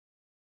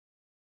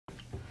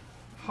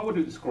How would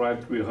you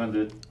describe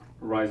 300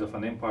 Rise of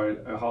an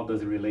Empire? How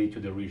does it relate to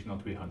the original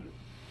 300?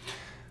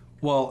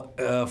 Well,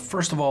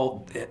 first of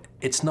all,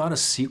 it's not a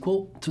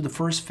sequel to the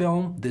first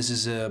film. This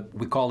is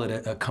we call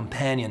it a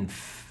companion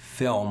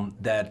film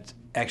that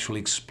actually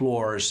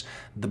explores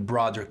the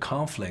broader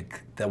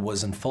conflict that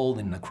was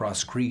unfolding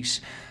across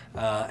Greece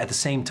at the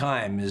same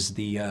time as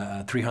the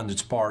 300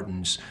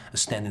 Spartans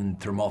standing in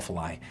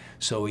Thermopylae.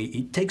 So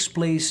it takes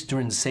place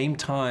during the same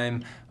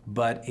time,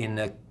 but in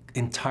an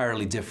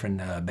entirely different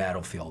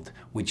battlefield,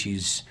 which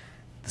is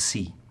the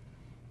sea.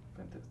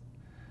 Fantastic.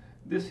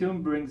 This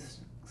film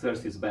brings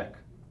Xerxes back.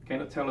 Can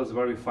you tell us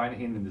where we find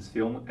him in this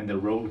film and the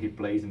role he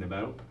plays in the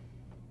battle?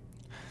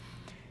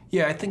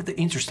 Yeah, I think the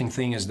interesting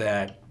thing is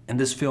that in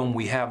this film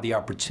we have the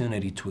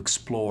opportunity to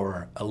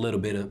explore a little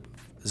bit of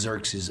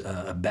Xerxes'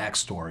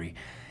 backstory.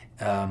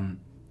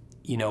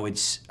 You know,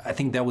 I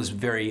think that was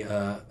very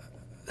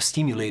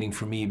stimulating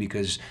for me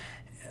because,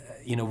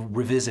 you know,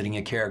 revisiting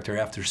a character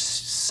after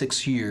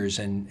 6 years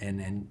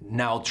and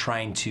now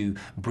trying to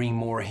bring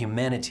more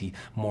humanity,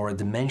 more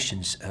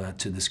dimensions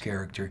to this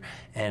character.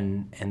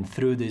 And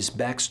through this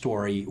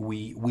backstory,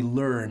 we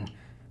learn,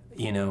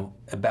 you know,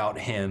 about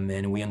him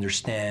and we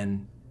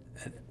understand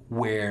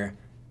where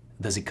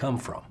does he come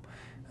from.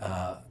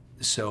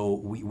 So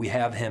we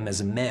have him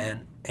as a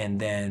man and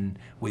then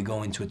we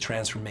go into a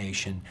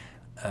transformation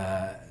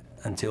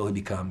until he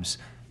becomes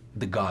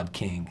the God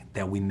King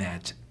that we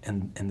met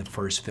in the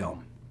first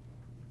film.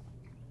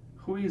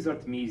 Who is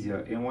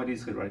Artemisia and what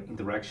is her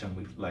interaction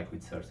like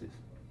with Xerxes?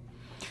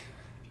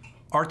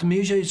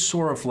 Artemisia is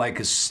sort of like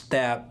a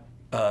step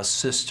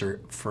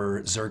sister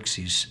for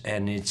Xerxes,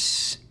 and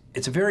it's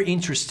a very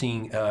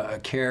interesting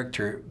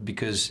character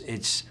because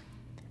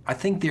I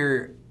think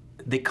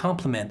they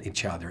complement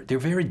each other.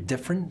 They're very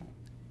different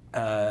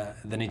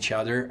than each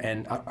other,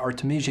 and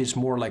Artemisia is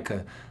more like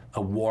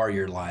a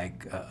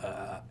warrior-like,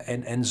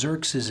 and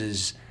Xerxes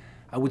is,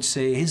 I would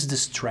say, he's the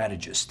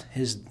strategist.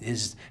 He's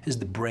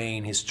the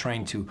brain. He's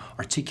trying to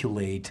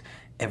articulate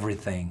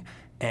everything,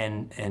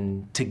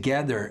 and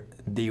together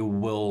they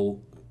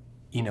will,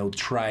 you know,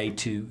 try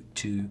to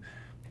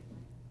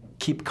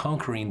keep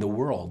conquering the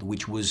world,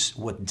 which was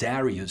what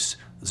Darius,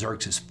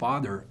 Xerxes'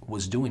 father,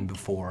 was doing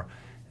before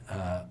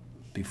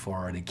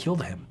they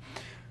killed him.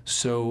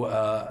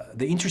 So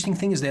the interesting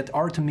thing is that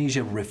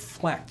Artemisia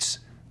reflects.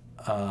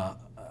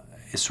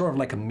 It's sort of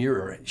like a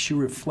mirror. She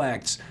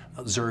reflects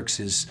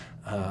Xerxes'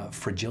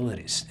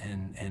 fragilities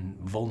and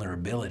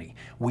vulnerability,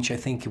 which I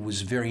think it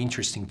was very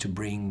interesting to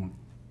bring,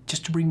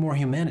 just to bring more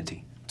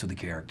humanity to the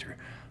character.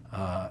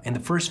 In the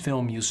first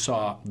film, you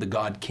saw the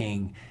God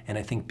King, and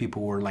I think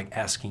people were like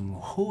asking,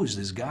 who is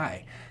this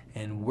guy,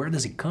 and where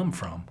does he come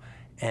from?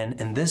 And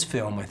in this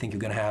film, I think you're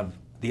going to have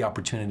the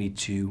opportunity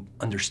to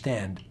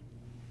understand,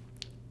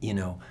 you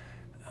know,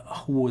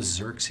 who was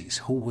Xerxes,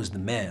 who was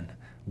the man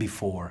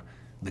before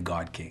the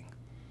God King.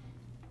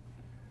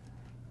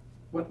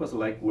 What was it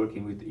like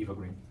working with Eva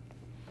Green?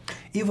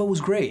 Eva was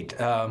great.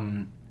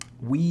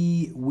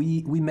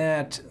 We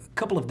met a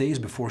couple of days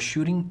before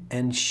shooting,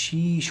 and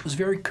she was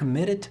very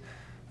committed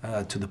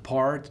to the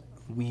part.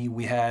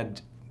 We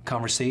had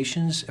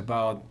conversations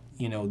about,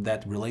 you know,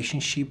 that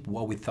relationship,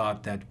 what we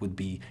thought that would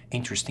be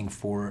interesting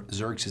for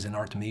Xerxes and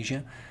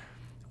Artemisia.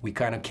 We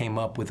kind of came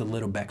up with a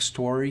little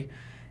backstory,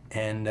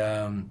 and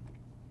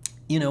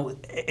you know,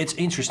 it's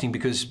interesting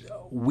because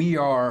we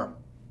are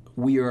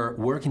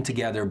working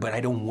together, but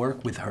I don't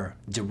work with her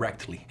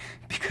directly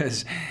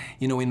because,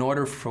 you know, in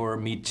order for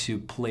me to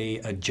play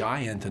a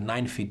giant, a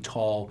 9 feet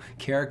tall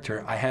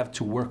character, I have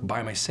to work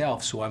by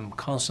myself. So I'm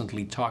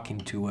constantly talking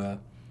to a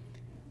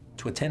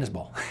tennis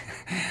ball.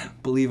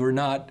 Believe it or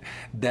not,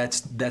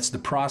 that's the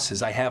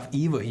process. I have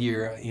Eva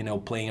here, you know,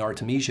 playing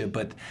Artemisia,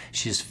 but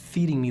she's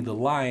feeding me the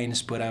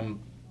lines, but I'm,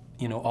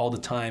 you know, all the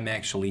time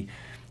actually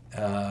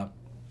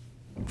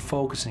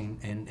focusing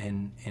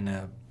in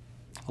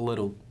a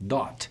little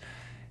dot.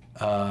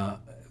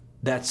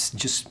 That's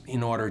just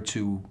in order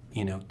to,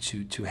 you know,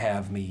 to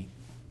have me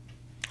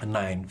a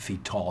 9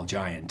 feet tall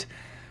giant.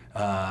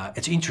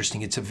 It's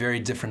interesting. It's a very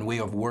different way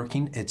of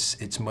working.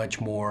 It's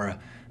much more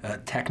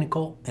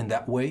technical in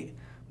that way,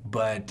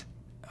 but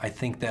I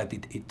think that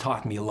it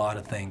taught me a lot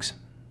of things.